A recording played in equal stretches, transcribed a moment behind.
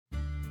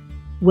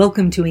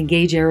Welcome to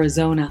Engage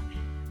Arizona.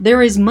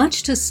 There is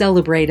much to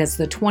celebrate as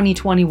the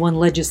 2021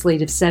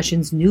 legislative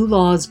session's new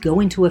laws go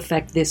into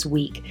effect this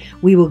week.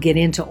 We will get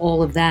into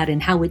all of that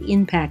and how it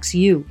impacts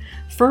you.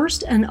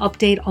 First, an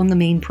update on the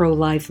Maine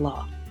pro-life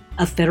law.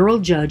 A federal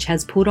judge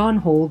has put on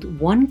hold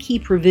one key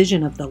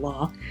provision of the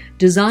law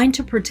designed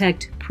to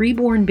protect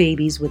preborn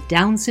babies with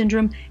Down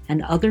syndrome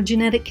and other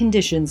genetic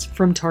conditions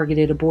from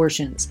targeted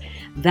abortions.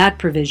 That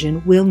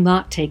provision will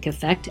not take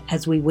effect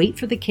as we wait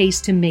for the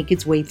case to make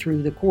its way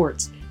through the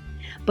courts.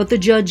 But the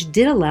judge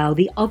did allow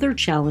the other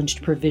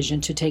challenged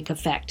provision to take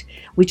effect,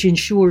 which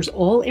ensures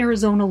all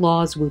Arizona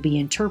laws will be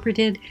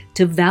interpreted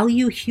to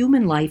value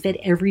human life at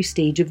every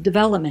stage of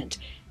development.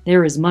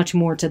 There is much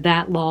more to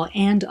that law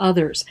and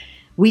others.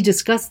 We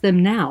discuss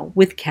them now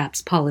with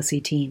CAP's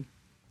policy team.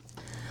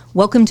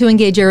 Welcome to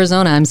Engage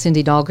Arizona. I'm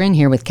Cindy Dahlgren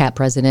here with CAP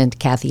President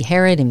Kathy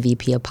Herod and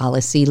VP of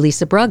Policy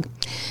Lisa Brugg.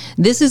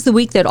 This is the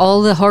week that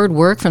all the hard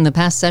work from the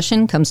past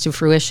session comes to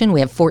fruition. We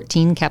have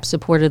 14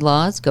 CAP-supported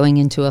laws going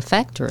into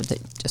effect, or that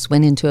just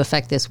went into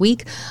effect this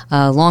week,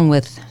 along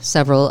with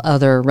several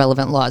other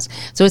relevant laws.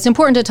 So it's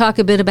important to talk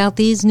a bit about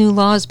these new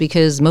laws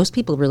because most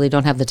people really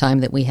don't have the time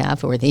that we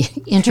have or the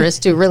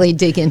interest to really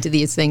dig into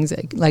these things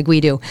like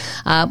we do.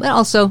 But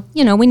also,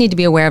 we need to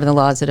be aware of the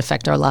laws that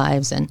affect our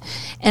lives.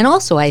 And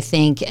also, I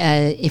think,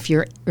 if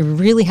you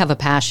really have a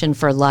passion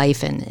for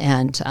life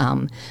and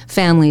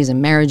families and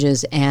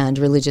marriages and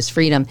religious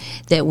freedom,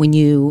 that when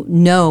you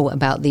know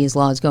about these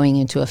laws going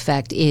into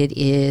effect, it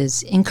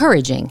is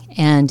encouraging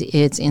and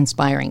it's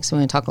inspiring. So we're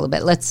going to talk a little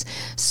bit. Let's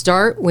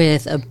start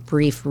with a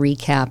brief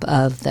recap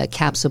of the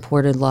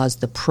CAP-supported laws,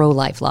 the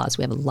pro-life laws.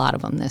 We have a lot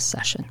of them this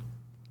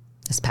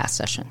past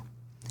session.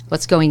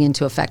 What's going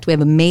into effect? We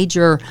have a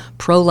major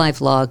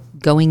pro-life law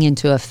going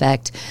into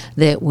effect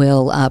that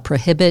will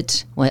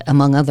prohibit,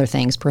 among other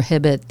things,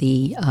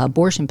 the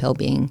abortion pill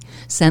being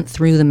sent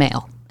through the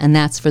mail, and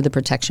that's for the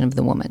protection of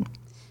the woman.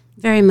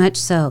 Very much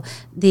so.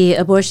 The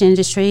abortion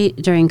industry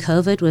during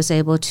COVID was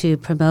able to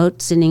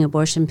promote sending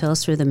abortion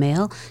pills through the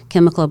mail,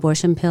 chemical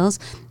abortion pills.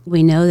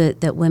 We know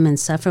that women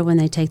suffer when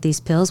they take these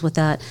pills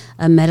without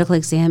a medical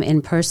exam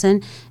in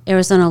person.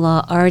 Arizona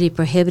law already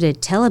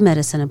prohibited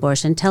telemedicine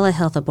abortion,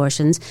 telehealth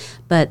abortions,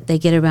 but they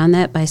get around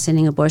that by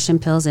sending abortion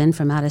pills in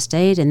from out of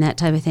state and that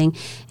type of thing.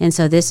 And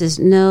so this is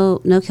no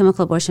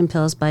chemical abortion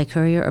pills by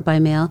courier or by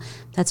mail.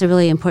 That's a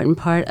really important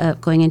part of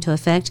going into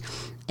effect.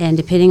 And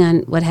depending on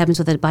what happens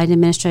with the Biden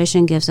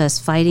administration, gives us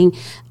fighting,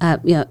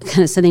 kind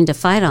of something to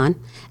fight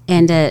on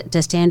and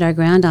to stand our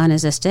ground on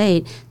as a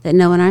state, that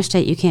no, in our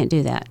state, you can't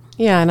do that.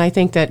 Yeah, and I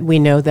think that we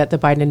know that the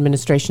Biden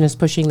administration is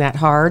pushing that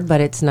hard,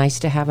 but it's nice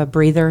to have a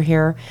breather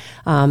here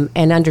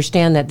and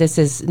understand that this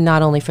is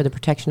not only for the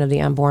protection of the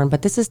unborn,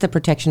 but this is the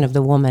protection of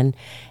the woman.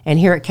 And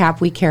here at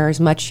CAP, we care as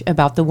much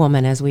about the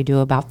woman as we do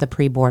about the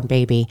preborn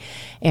baby.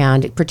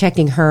 And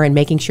protecting her and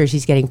making sure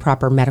she's getting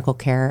proper medical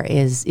care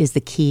is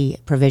the key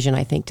provision,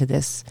 I think, to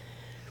this.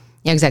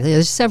 Yeah, exactly.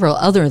 There's several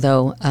other,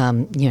 though,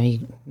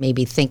 you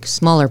maybe think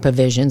smaller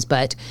provisions,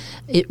 but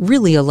a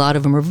lot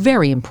of them are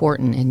very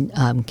important.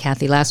 And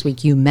Kathy, last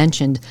week you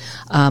mentioned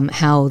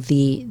how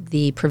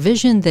the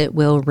provision that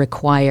will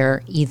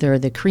require either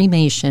the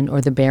cremation or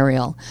the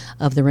burial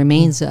of the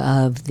remains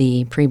of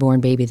the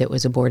preborn baby that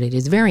was aborted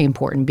is very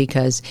important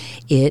because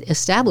it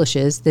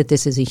establishes that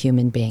this is a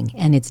human being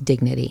and its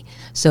dignity.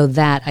 So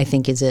that, I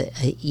think, is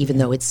even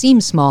though it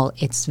seems small,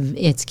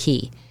 it's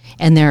key.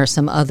 And there are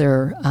some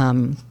other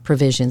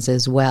provisions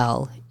as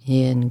well,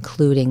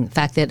 including the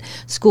fact that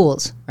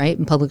schools, right,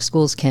 and public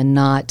schools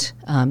cannot,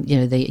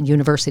 the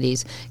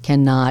universities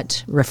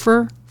cannot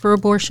refer for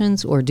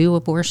abortions or do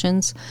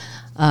abortions.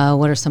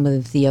 What are some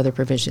of the other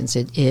provisions?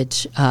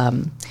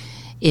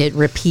 It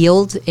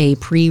repealed a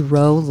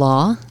pre-Roe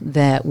law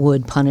that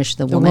would punish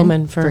the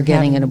woman for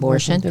getting an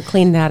abortion. To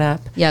clean that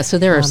up. Yeah, so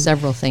there are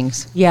several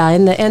things. Yeah,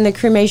 and the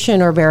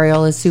cremation or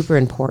burial is super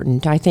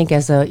important. I think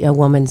as a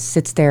woman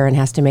sits there and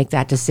has to make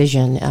that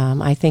decision,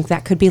 I think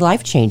that could be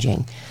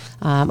life-changing.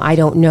 I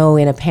don't know,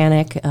 in a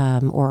panic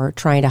or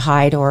trying to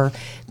hide or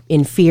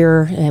in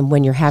fear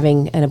when you're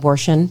having an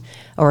abortion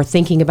or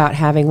thinking about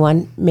having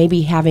one,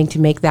 maybe having to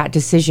make that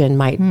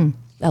decision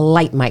a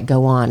light might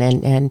go on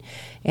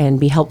and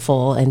be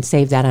helpful and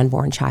save that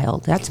unborn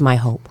child. That's my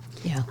hope.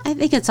 Yeah, I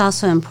think it's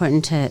also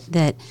important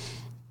that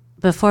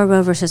before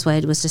Roe versus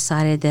Wade was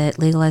decided that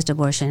legalized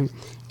abortion,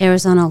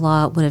 Arizona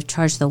law would have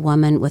charged the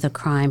woman with a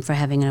crime for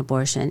having an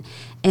abortion.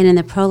 And in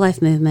the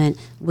pro-life movement,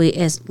 we,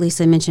 as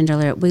Lisa mentioned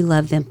earlier, we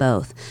love them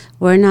both.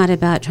 We're not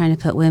about trying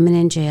to put women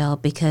in jail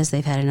because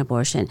they've had an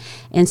abortion.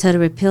 And so to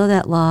repeal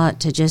that law,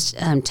 to just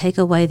take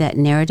away that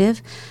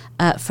narrative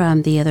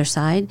from the other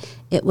side,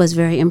 it was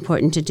very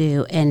important to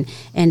do, and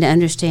to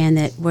understand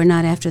that we're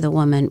not after the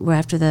woman, we're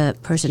after the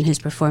person who's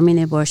performing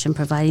the abortion,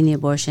 providing the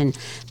abortion,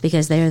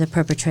 because they are the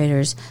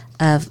perpetrators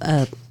of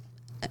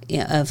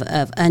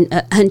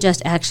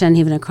unjust action,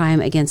 even a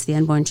crime against the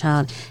unborn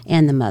child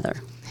and the mother.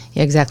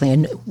 Yeah, exactly.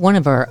 And one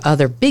of our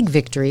other big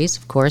victories,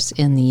 of course,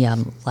 in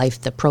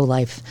the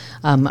pro-life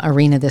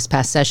arena this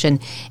past session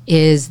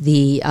is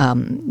the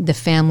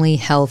Family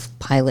Health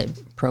Pilot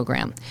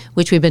program,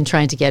 which we've been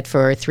trying to get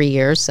for 3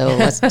 years. So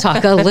let's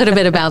talk a little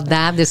bit about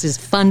that. This is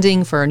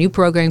funding for a new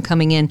program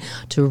coming in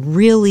to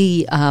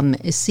really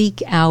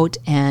seek out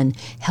and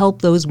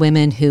help those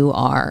women who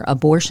are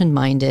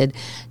abortion-minded,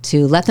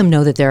 to let them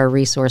know that there are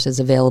resources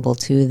available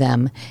to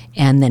them,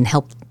 and then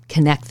help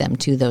connect them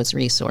to those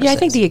resources. Yeah, I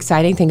think the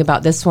exciting thing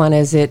about this one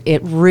is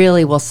it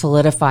really will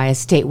solidify a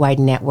statewide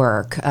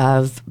network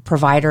of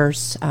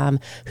providers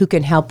who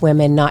can help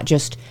women not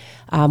just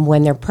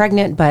when they're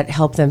pregnant, but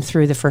help them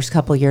through the first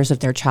couple years of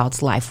their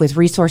child's life with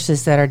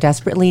resources that are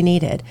desperately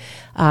needed,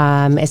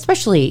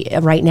 especially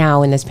right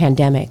now in this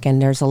pandemic.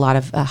 And there's a lot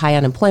of high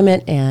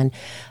unemployment and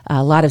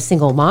a lot of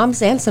single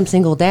moms and some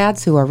single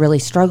dads who are really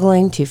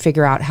struggling to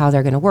figure out how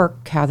they're going to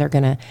work, how they're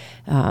going to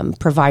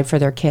provide for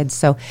their kids.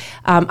 So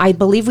I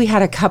believe we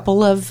had a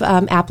couple of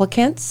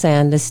applicants,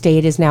 and the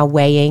state is now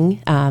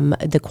weighing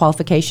the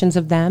qualifications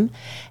of them.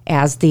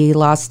 As the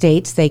law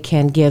states, they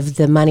can give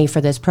the money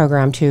for this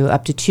program to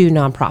up to 2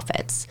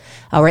 nonprofits,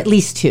 or at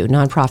least 2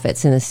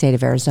 nonprofits in the state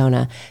of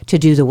Arizona to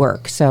do the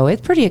work. So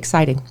it's pretty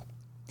exciting.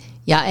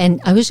 Yeah,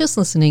 and I was just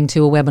listening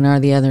to a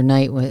webinar the other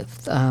night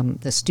with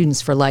the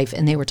Students for Life,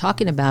 and they were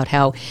talking about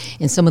how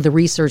in some of the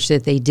research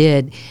that they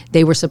did,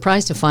 they were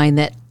surprised to find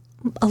that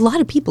a lot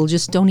of people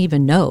just don't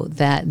even know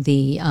that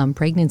the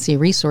pregnancy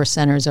resource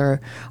centers are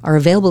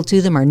available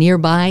to them, are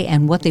nearby,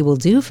 and what they will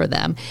do for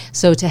them.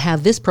 So to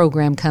have this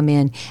program come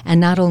in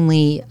and not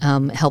only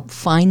help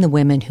find the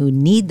women who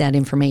need that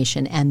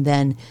information, and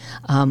then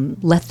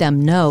let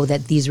them know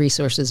that these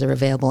resources are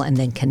available, and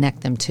then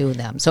connect them to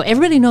them. So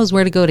everybody knows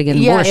where to go to get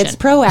an abortion. Yeah, it's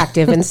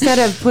proactive. Instead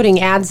of putting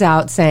ads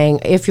out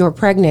saying, if you're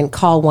pregnant,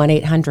 call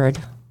 1-800.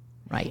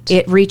 Right.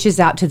 It reaches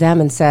out to them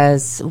and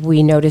says,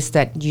 we noticed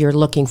that you're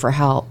looking for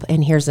help,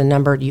 and here's a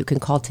number you can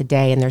call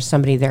today, and there's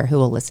somebody there who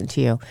will listen to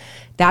you.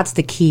 That's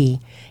the key.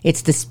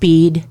 It's the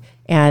speed.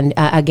 And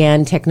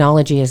again,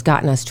 technology has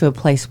gotten us to a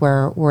place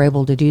where we're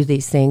able to do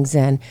these things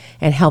and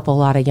help a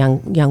lot of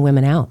young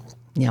women out.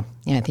 Yeah,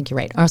 I think you're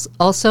right.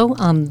 Also,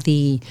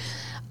 the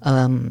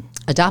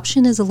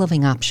adoption is a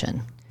loving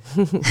option.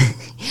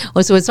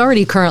 Well, so it's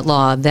already current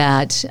law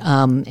that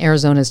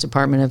Arizona's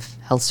Department of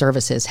Health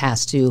Services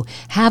has to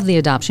have the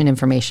adoption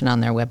information on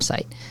their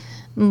website.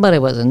 But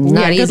it wasn't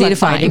not easy to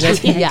find.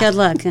 Yeah, good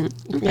luck.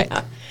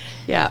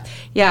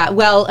 Yeah.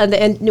 Well,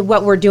 and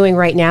what we're doing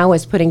right now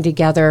is putting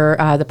together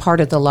the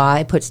part of the law.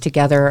 It puts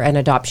together an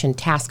adoption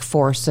task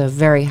force of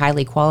very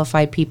highly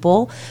qualified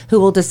people who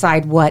will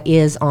decide what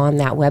is on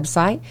that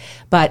website.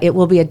 But it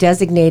will be a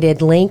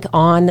designated link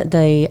on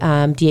the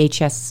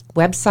DHS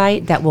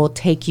website that will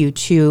take you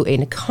to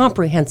a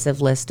comprehensive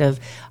list of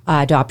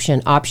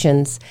adoption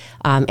options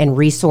and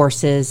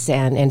resources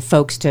and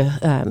folks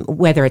to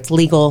whether it's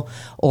legal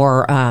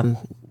or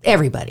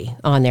everybody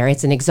on there.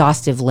 It's an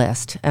exhaustive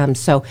list.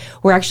 So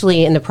we're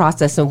actually in the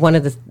process, and one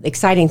of the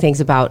exciting things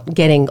about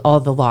getting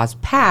all the laws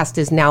passed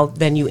is now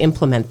then you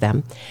implement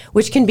them,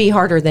 which can be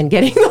harder than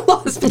getting the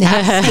laws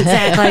passed.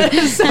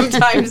 Exactly.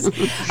 Sometimes.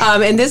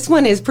 And this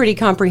one is pretty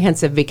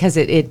comprehensive because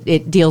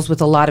it deals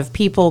with a lot of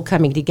people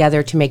coming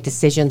together to make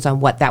decisions on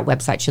what that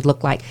website should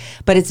look like.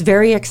 But it's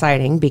very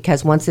exciting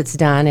because once it's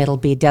done, it'll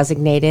be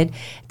designated.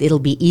 It'll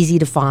be easy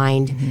to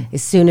find. Mm-hmm.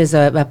 As soon as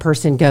a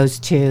person goes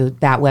to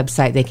that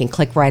website, they can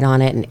click right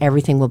on it, and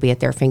everything will be at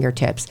their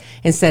fingertips.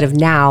 Instead of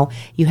now,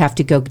 you have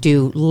to go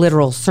do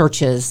literal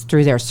searches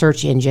through their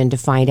search engine to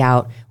find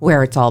out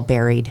where it's all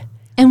buried.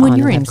 And when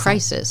you're in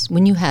crisis,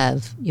 when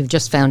you've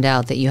just found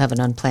out that you have an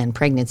unplanned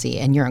pregnancy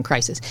and you're in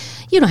crisis,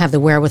 you don't have the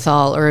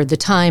wherewithal or the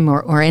time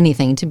or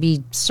anything to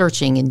be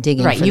searching and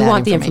digging for that information. Right, you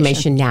want the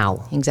information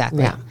now.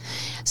 Exactly. Yeah.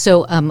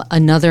 So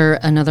another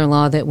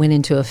law that went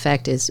into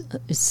effect is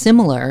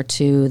similar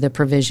to the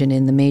provision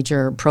in the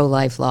major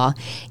pro-life law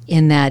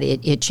in that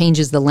it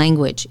changes the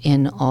language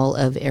in all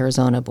of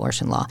Arizona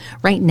abortion law.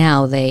 Right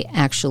now, they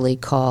actually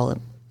call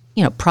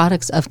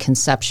products of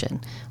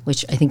conception,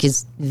 which I think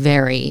is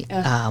very,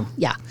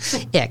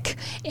 ick.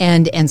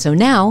 And so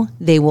now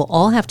they will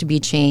all have to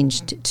be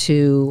changed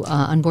to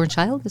unborn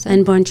child, is that?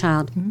 Unborn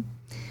child. Mm-hmm.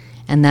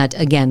 And that,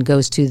 again,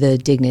 goes to the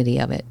dignity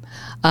of it.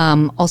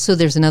 Also,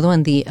 there's another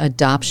one, the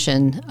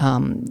adoption.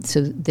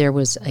 So there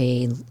was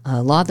a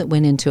law that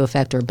went into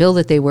effect, or a bill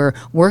that they were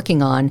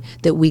working on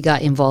that we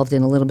got involved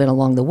in a little bit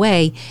along the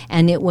way.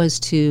 And it was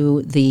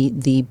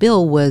the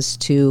bill was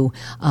to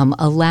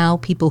allow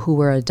people who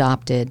were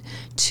adopted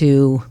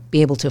to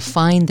be able to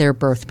find their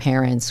birth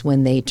parents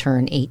when they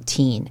turn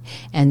 18.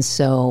 And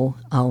so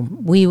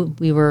we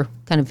were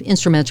kind of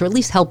instrumental, or at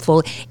least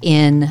helpful,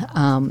 in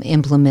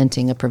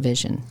implementing a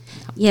provision.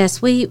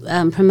 Yes, we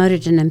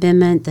promoted an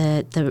amendment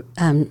that the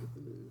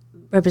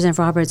Representative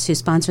Roberts, who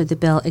sponsored the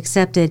bill,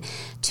 accepted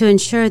to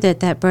ensure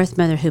that birth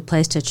mother who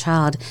placed a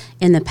child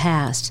in the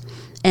past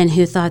and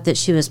who thought that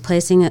she was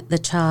placing the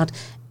child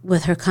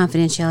with her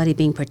confidentiality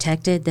being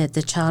protected, that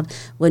the child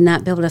would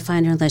not be able to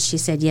find her unless she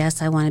said,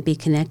 yes, I want to be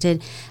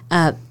connected.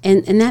 And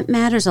that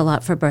matters a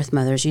lot for birth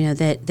mothers,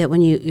 that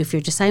when if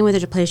you're deciding whether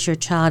to place your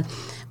child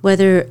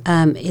whether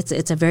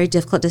it's a very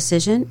difficult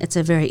decision, it's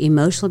a very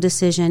emotional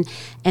decision,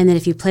 and that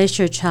if you place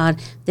your child,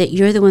 that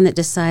you're the one that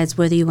decides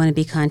whether you want to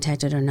be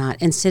contacted or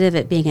not, instead of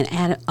it being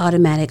an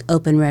automatic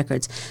open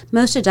records.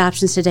 Most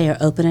adoptions today are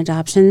open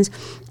adoptions,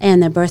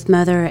 and the birth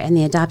mother and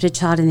the adopted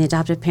child and the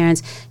adopted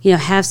parents,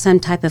 have some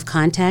type of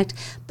contact,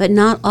 but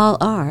not all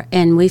are.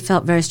 And we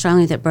felt very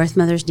strongly that birth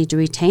mothers need to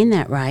retain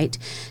that right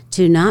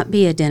to not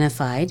be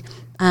identified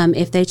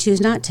if they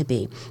choose not to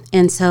be.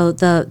 And so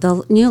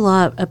the new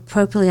law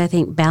appropriately, I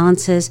think,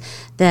 balances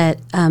that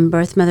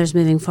birth mothers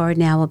moving forward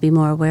now will be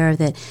more aware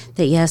that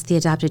yes, the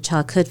adopted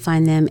child could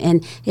find them,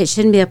 and it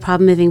shouldn't be a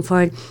problem moving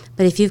forward.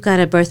 But if you've got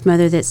a birth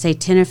mother that, say,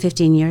 10 or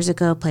 15 years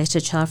ago placed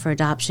a child for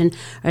adoption,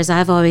 or as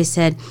I've always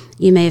said,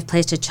 you may have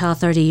placed a child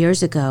 30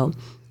 years ago,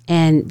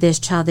 and this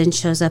child then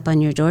shows up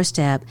on your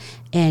doorstep,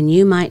 and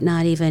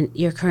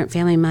your current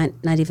family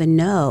might not even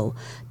know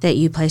that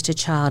you placed a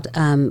child,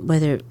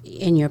 whether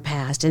in your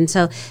past. And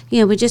so,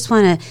 we just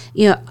want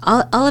to,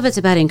 all of it's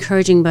about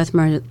encouraging both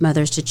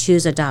mothers to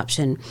choose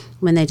adoption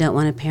when they don't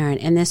want a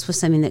parent. And this was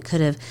something that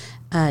could have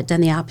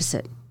done the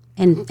opposite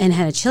and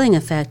had a chilling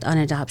effect on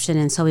adoption.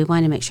 And so we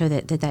wanted to make sure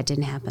that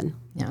didn't happen.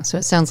 Yeah, so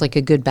it sounds like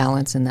a good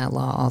balance in that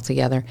law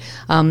altogether.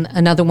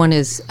 Another one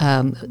is,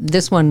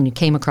 this one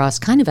came across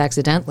kind of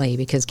accidentally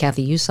because,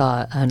 Kathy, you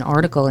saw an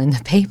article in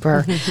the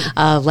paper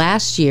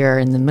last year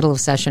in the middle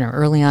of session or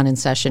early on in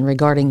session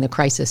regarding the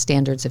crisis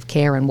standards of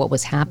care and what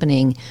was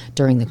happening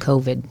during the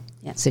COVID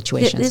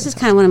situation. This is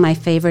kind of one of my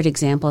favorite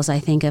examples, I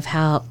think, of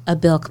how a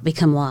bill could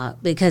become law,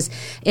 because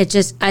I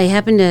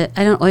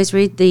don't always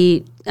read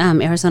the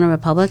Arizona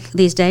Republic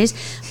these days,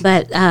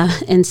 but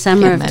in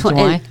summer of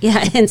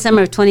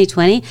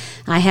 2020,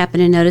 I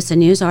happened to notice a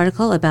news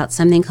article about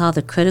something called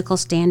the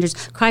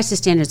crisis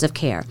standards of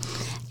care.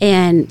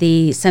 And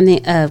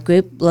a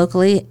group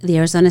locally, the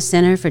Arizona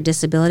Center for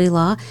Disability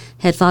Law,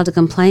 had filed a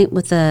complaint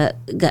with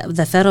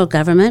the federal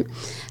government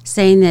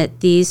saying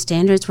that these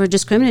standards were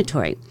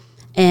discriminatory.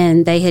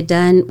 And they had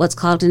done what's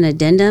called an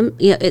addendum.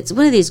 It's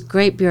one of these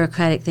great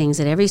bureaucratic things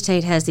that every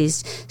state has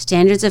these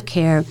standards of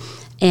care.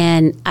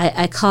 And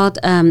I called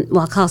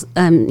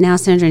now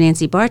Senator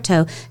Nancy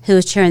Bartow, who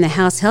was chairing the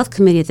House Health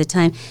Committee at the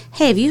time.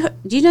 Hey, do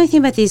you know anything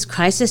about these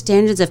crisis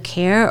standards of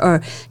care,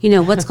 or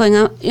what's going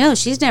on?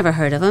 She's never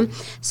heard of them.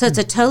 So it's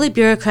a totally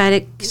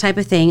bureaucratic type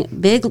of thing,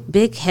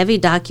 big, heavy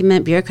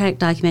document, bureaucratic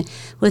document,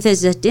 with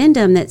this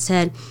addendum that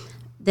said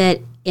that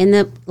in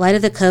the light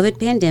of the COVID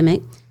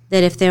pandemic,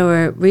 that if there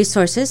were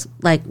resources,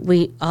 like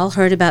we all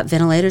heard about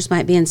ventilators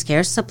might be in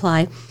scarce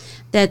supply,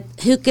 that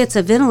who gets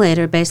a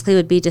ventilator basically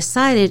would be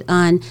decided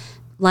on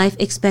life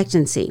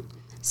expectancy.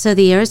 So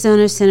the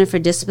Arizona Center for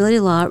Disability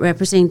Law,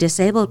 representing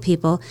disabled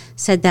people,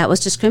 said that was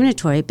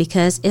discriminatory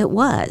because it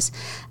was.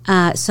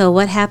 So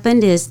what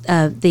happened is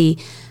the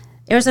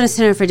Arizona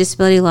Center for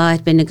Disability Law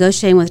had been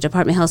negotiating with the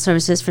Department of Health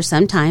Services for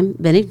some time,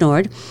 been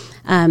ignored.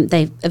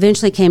 They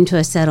eventually came to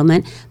a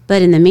settlement,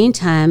 but in the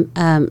meantime,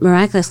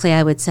 miraculously,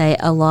 I would say,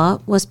 a law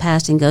was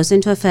passed and went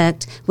into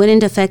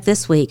effect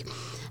this week,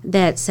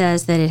 that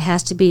says that it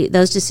has to be,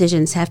 those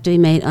decisions have to be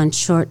made on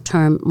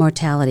short-term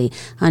mortality,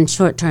 on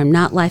short-term,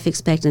 not life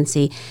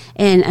expectancy.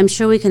 And I'm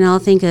sure we can all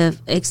think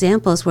of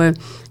examples where,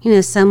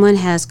 someone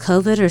has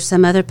COVID or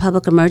some other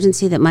public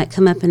emergency that might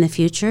come up in the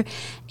future,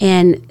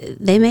 and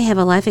they may have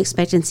a life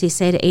expectancy,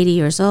 say, to 80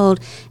 years old,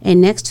 and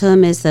next to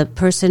them is the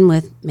person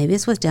maybe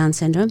it's with Down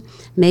syndrome,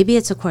 maybe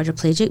it's a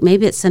quadriplegic,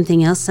 maybe it's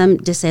something else, some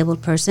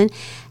disabled person,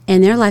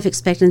 and their life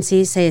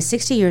expectancy, say, is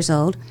 60 years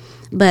old,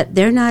 but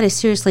they're not as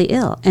seriously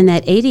ill. And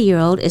that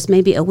 80-year-old is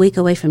maybe a week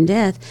away from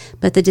death,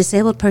 but the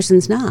disabled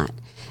person's not.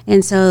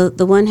 And so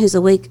the one who's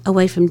a week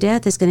away from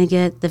death is going to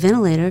get the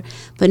ventilator,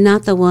 but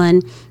not the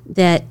one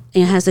that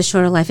has a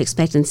shorter life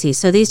expectancy.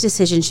 So these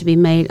decisions should be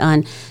made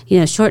on,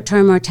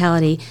 short-term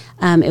mortality.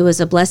 It was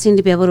a blessing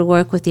to be able to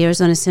work with the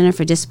Arizona Center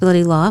for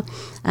Disability Law.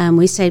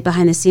 We stayed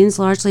behind the scenes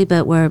largely,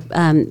 but where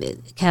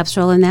CAP's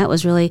role in that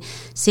was really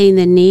seeing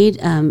the need,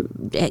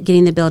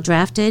 getting the bill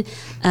drafted,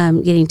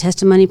 getting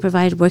testimony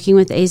provided, working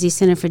with the AZ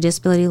Center for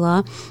Disability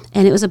Law,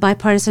 and it was a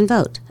bipartisan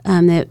vote.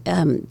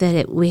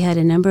 We had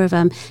a number of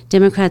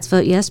Democrats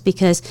vote yes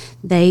because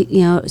they,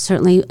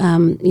 certainly,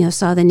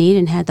 saw the need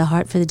and had the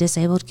heart for the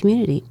disabled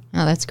community.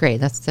 Oh, that's great.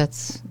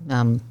 That's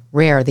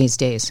rare these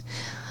days.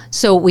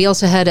 So we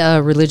also had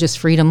a religious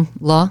freedom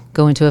law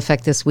go into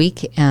effect this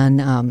week,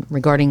 and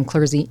regarding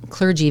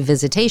clergy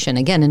visitation.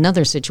 Again,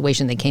 another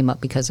situation that came up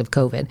because of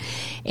COVID.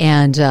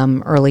 And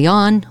early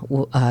on,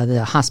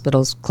 the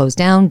hospitals closed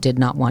down, did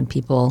not want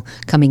people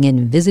coming in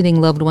and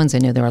visiting loved ones. I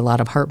know there are a lot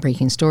of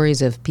heartbreaking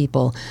stories of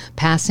people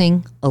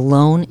passing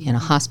alone in a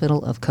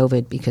hospital of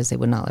COVID because they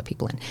would not let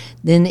people in.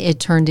 Then it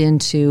turned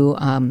into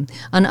an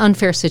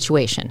unfair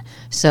situation.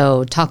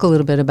 So talk a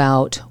little bit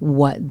about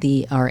what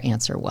our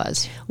answer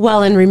was.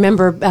 Well, and remember,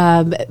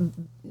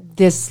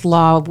 this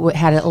law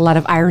had a lot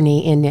of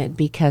irony in it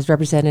because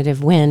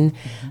Representative Wynn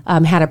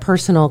had a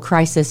personal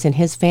crisis in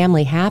his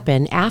family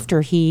happen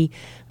after he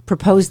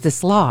proposed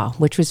this law,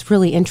 which was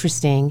really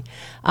interesting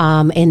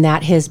in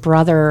that his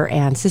brother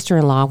and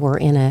sister-in-law were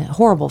in a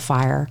horrible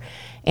fire.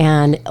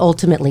 and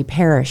ultimately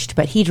perished.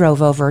 But he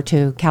drove over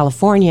to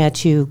California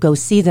to go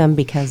see them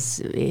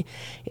because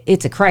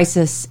it's a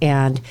crisis,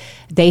 and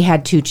they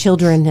had 2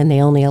 children, and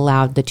they only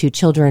allowed the 2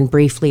 children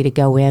briefly to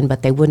go in,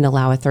 but they wouldn't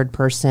allow a third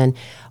person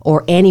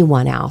or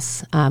anyone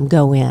else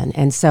go in.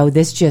 And so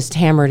this just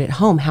hammered it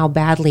home how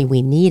badly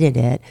we needed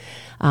it.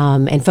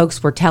 And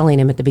folks were telling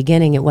him at the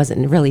beginning it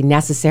wasn't really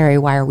necessary.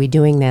 Why are we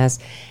doing this?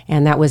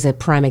 And that was a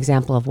prime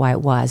example of why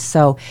it was.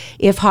 So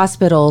if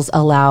hospitals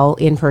allow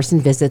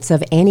in-person visits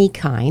of any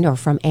kind or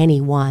from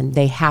anyone,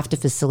 they have to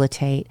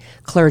facilitate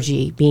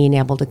clergy being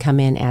able to come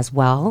in as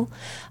well.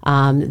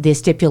 The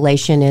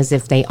stipulation is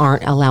if they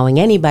aren't allowing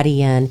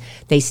anybody in,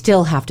 they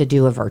still have to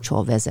do a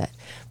virtual visit.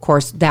 Of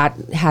course, that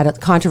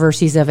had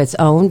controversies of its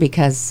own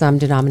because some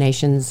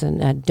denominations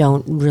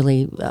don't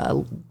really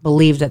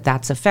believe that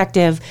that's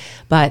effective,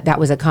 but that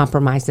was a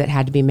compromise that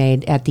had to be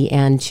made at the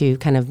end to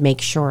kind of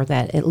make sure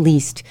that at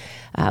least,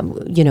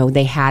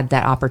 they had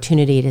that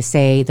opportunity to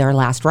say their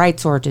last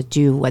rites or to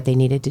do what they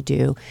needed to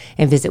do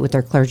and visit with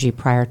their clergy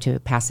prior to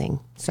passing.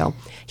 So,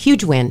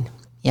 huge win.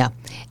 Yeah.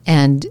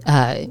 And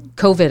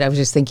COVID, I was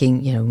just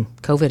thinking,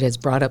 COVID has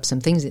brought up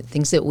some things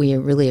that we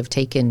really have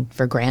taken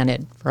for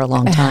granted for a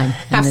long time.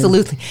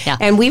 Absolutely. Yeah.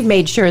 And we've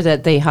made sure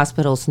that the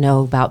hospitals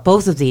know about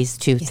both of these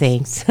 2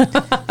 things.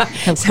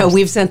 So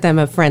we've sent them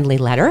a friendly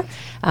letter,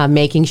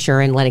 making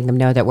sure and letting them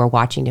know that we're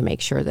watching to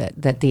make sure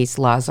that these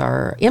laws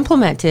are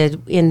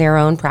implemented in their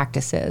own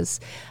practices,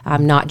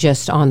 not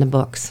just on the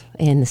books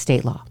in the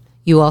state law.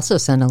 You also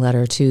sent a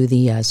letter to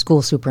the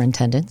school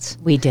superintendents.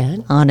 We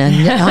did. On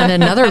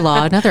another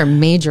law, another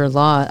major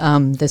law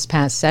this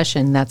past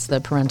session. That's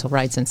the parental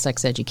rights and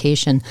sex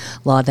education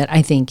law that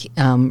I think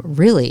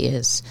really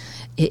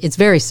it's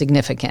very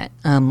significant.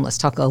 Let's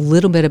talk a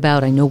little bit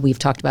about, I know we've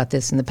talked about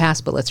this in the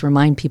past, but let's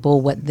remind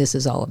people what this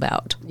is all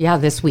about. Yeah,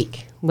 this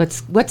week.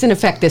 What's in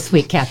effect this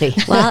week, Kathy?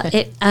 Well,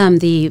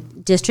 the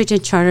district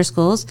and charter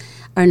schools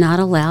are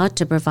not allowed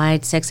to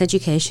provide sex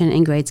education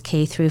in grades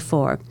K through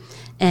 4.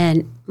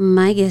 And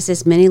my guess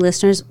is many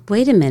listeners,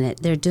 wait a minute,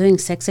 they're doing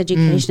sex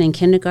education in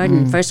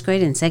kindergarten, first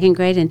grade, and second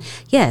grade. And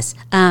yes,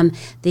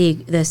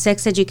 the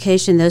sex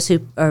education, those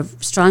who are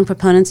strong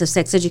proponents of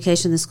sex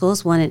education in the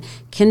schools want it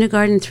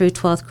kindergarten through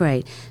 12th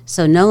grade.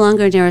 So no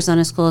longer in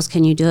Arizona schools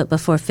can you do it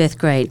before 5th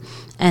grade.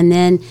 And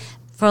then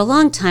for a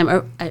long time,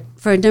 or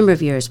for a number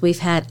of years, we've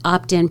had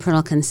opt-in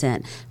parental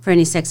consent for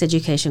any sex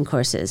education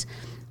courses.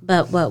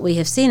 But what we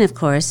have seen, of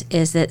course,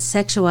 is that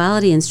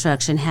sexuality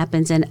instruction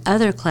happens in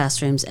other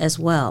classrooms as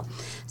well.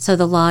 So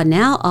the law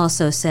now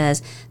also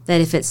says that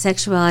if it's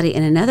sexuality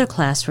in another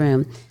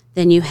classroom,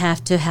 then you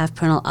have to have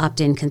parental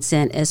opt-in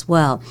consent as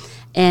well.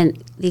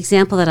 And the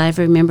example that I've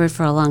remembered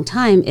for a long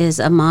time is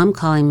a mom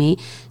calling me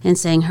and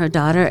saying her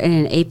daughter in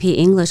an AP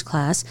English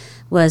class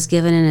was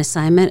given an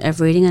assignment of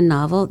reading a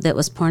novel that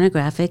was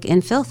pornographic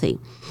and filthy.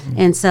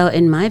 And so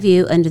in my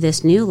view, under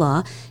this new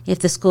law, if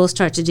the schools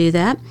start to do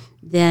that,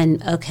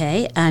 then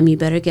okay, you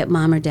better get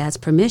mom or dad's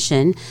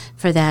permission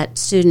for that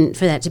student,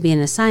 for that to be an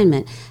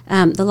assignment.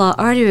 The law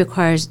already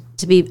requires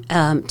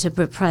to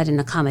provide an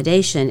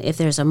accommodation if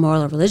there's a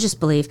moral or religious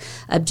belief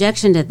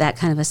objection to that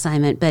kind of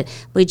assignment, but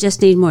we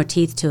just need more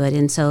teeth to it,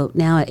 and so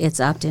now it's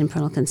opt-in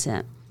parental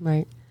consent.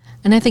 Right.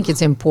 And I think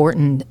it's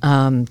important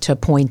to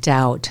point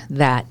out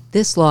that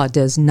this law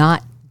does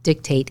not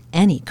dictate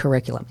any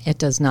curriculum. It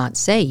does not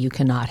say you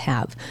cannot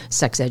have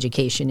sex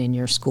education in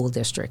your school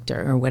district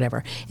or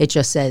whatever. It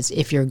just says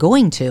if you're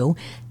going to,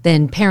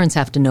 then parents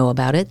have to know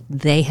about it.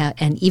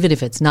 And even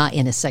if it's not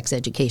in a sex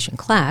education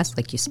class,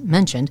 like you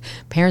mentioned,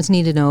 parents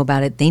need to know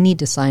about it. They need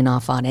to sign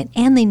off on it,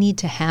 and they need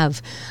to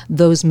have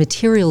those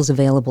materials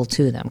available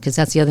to them, because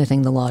that's the other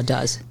thing the law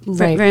does.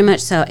 Right. Very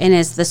much so. And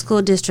as the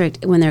school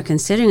district, when they're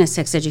considering a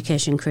sex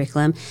education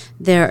curriculum,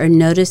 there are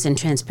notice and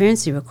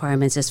transparency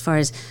requirements as far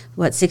as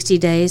 60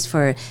 days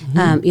for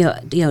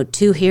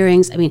 2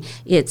 hearings. I mean,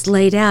 it's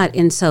laid out,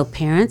 and so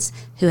parents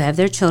who have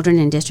their children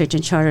in district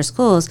and charter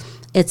schools,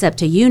 it's up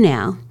to you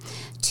now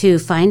to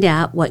find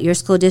out what your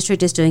school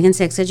district is doing in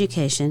sex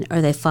education. Are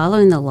they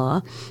following the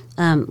law?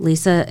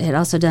 Lisa had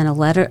also done a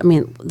letter. I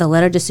mean, the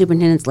letter to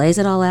superintendents lays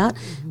it all out.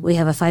 Mm-hmm. We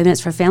have a 5 minutes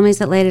for families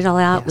that laid it all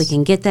out. Yes. We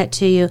can get that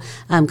to you.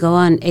 Go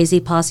on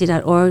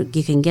azpolicy.org.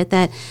 You can get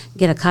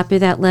a copy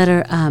of that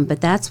letter.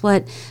 But that's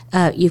what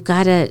you've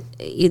got to.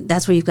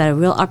 That's where you've got a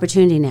real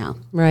opportunity now.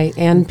 Right,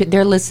 and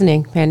they're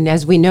listening. And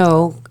as we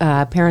know,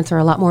 parents are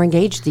a lot more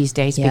engaged these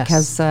days. Yes.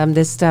 Because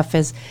this stuff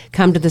has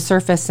come to the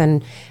surface,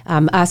 and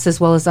us as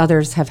well as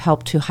others have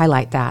helped to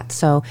highlight that.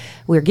 So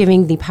we're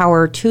giving the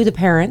power to the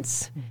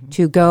parents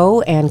to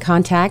go and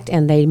contact,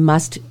 and they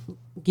must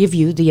give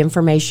you the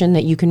information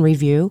that you can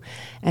review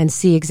and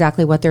see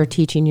exactly what they're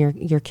teaching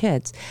your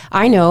kids.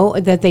 I know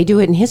that they do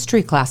it in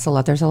history class a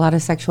lot. There's a lot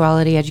of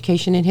sexuality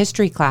education in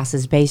history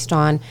classes based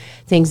on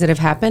things that have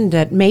happened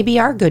that maybe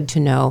are good to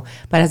know.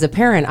 But as a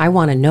parent, I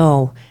want to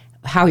know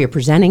how you're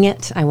presenting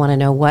it. I want to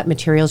know what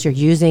materials you're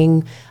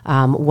using,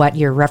 what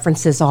your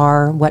references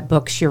are, what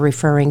books you're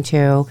referring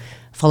to,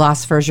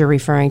 philosophers you're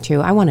referring to.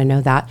 I want to know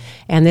that.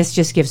 And this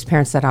just gives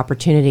parents that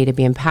opportunity to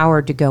be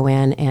empowered to go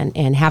in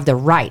and have the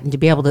right and to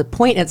be able to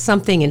point at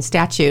something in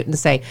statute and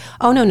say,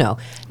 oh, no,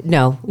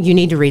 you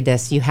need to read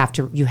this. You have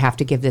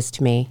to give this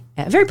to me.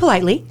 Very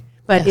politely,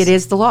 but It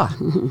is the law.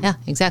 Yeah,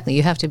 exactly.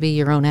 You have to be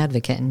your own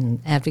advocate and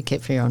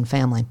advocate for your own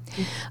family.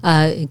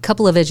 A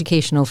couple of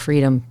educational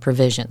freedom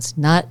provisions.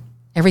 Not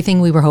everything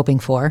we were hoping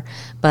for,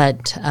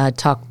 but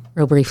talk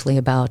real briefly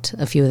about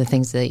a few of the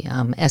things, the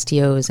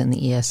STOs and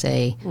the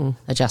ESA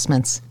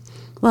adjustments.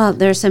 Well,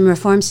 there are some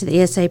reforms to the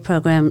ESA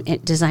program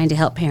designed to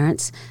help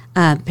parents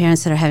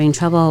that are having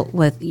trouble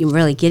with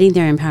really getting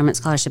their empowerment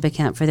scholarship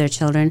account for their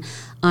children.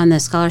 On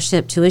the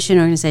scholarship tuition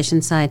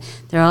organization side,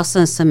 there are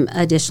also some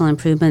additional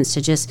improvements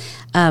to just,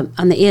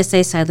 on the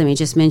ESA side, let me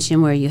just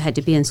mention where you had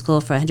to be in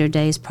school for 100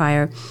 days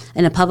prior,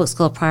 in a public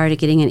school prior to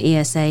getting an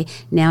ESA.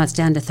 Now it's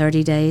down to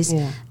 30 days.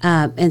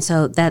 Yeah. And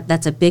so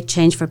that's a big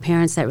change for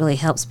parents. That really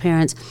helps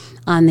parents.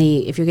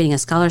 If you're getting a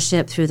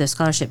scholarship through the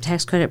Scholarship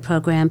Tax Credit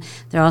Program,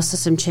 there are also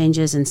some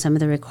changes in some of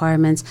the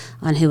requirements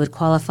on who would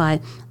qualify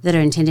that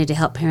are intended to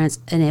help parents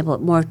enable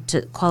more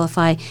to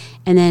qualify.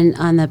 And then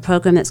on the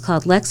program that's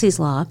called Lexi's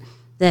Law,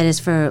 that is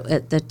for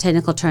the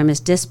technical term is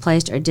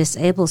displaced or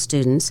disabled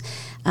students.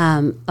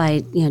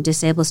 By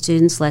disabled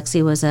students,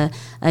 Lexi was a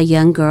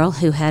young girl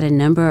who had a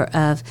number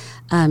of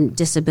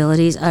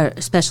disabilities or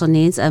special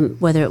needs,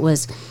 whether it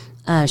was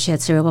she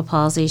had cerebral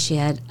palsy, she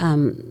had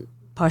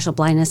partial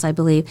blindness, I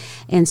believe,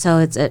 and so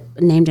it's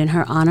named in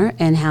her honor,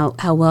 and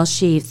how well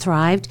she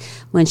thrived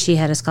when she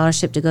had a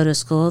scholarship to go to a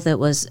school that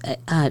was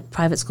a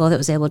private school that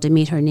was able to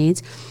meet her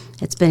needs.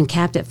 It's been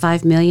capped at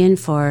 $5 million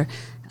for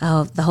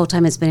the whole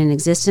time it's been in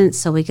existence,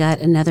 so we got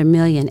another $1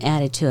 million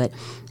added to it.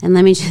 And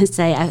let me just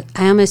say, I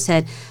almost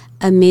said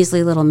a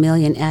measly little $1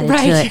 million added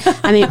to it.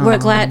 I mean, we're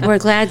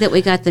glad that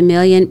we got the $1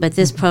 million, but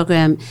this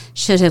program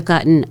should have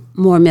gotten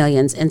more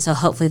millions, and so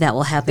hopefully that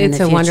will happen in the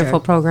future. It's a wonderful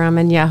program,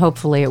 and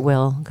hopefully it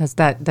will, because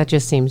that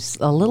just seems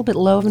a little bit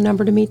low of a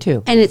number to me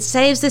too. And it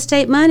saves the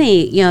state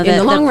money. In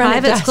the long run,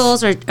 private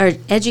schools are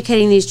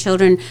educating these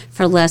children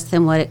for less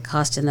than what it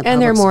cost in the public schools.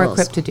 And they're more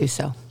equipped to do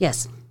so.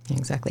 Yes.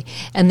 Exactly.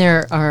 And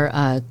there are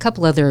a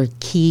couple other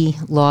key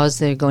laws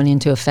that are going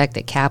into effect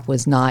that CAP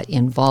was not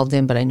involved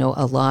in, but I know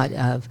a lot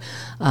of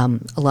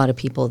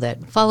people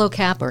that follow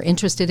CAP are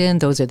interested in.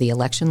 Those are the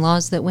election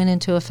laws that went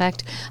into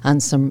effect,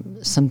 and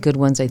some good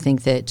ones I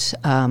think that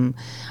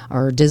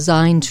are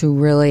designed to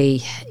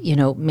really,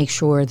 make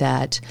sure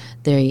that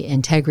the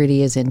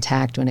integrity is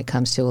intact when it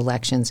comes to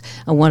elections.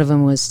 And one of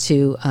them was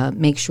to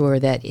make sure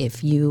that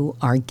if you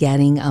are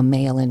getting a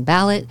mail-in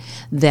ballot,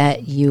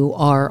 that you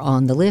are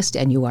on the list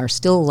and you are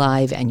still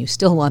alive and you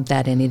still want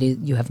that, and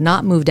you have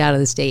not moved out of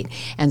the state.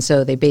 And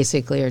so they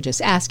basically are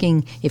just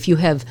asking if you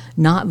have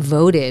not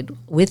voted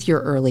with your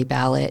early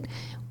ballot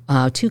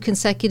 2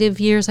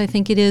 consecutive years, I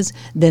think it is,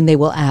 then they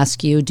will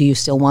ask you, do you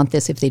still want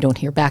this? If they don't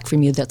hear back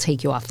from you, they'll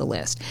take you off the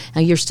list.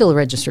 Now, you're still a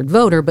registered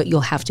voter, but you'll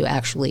have to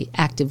actually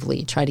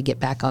actively try to get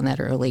back on that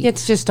early.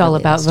 It's just all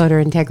about voter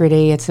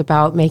integrity. It's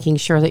about making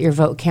sure that your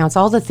vote counts.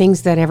 All the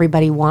things that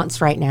everybody wants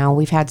right now.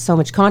 We've had so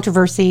much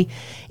controversy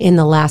in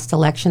the last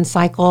election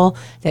cycle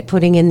that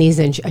putting in these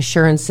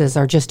assurances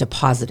are just a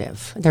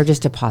positive. They're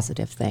just a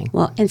positive thing.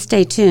 Well, and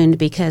stay tuned,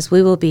 because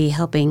we will be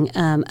helping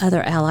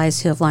other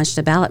allies who have launched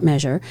a ballot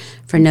measure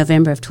for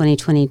November of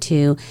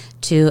 2022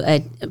 to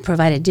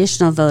provide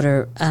additional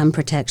voter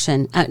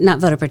protection, not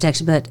voter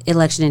protection, but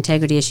election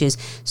integrity issues.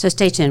 So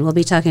stay tuned. We'll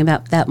be talking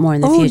about that more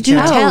in the future. Do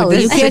tell.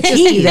 You can't just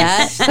do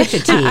that. Such a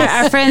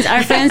tease.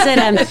 Our friends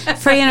at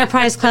Free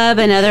Enterprise Club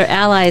and other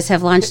allies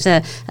have launched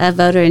a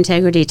voter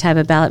integrity type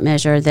of ballot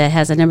measure that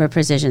has a number of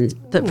provisions.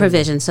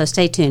 So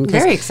stay tuned.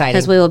 Very exciting.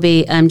 Because we will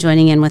be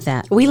joining in with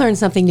that. We learn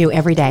something new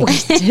every day. We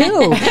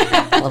do.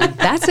 Well,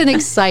 that's an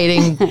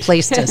exciting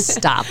place to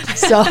stop.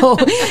 So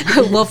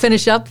we'll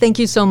finish up. Thank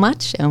you so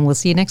much, and we'll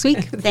see you next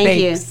week.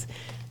 Thank you.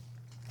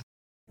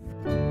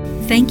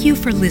 Thank you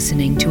for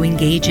listening to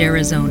Engage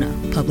Arizona,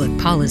 Public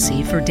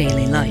Policy for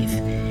Daily Life.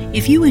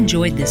 If you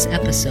enjoyed this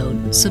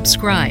episode,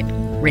 subscribe,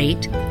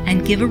 rate,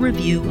 and give a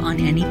review on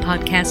any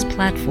podcast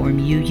platform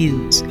you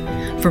use.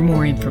 For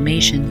more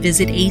information,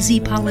 visit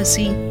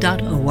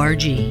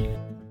azpolicy.org.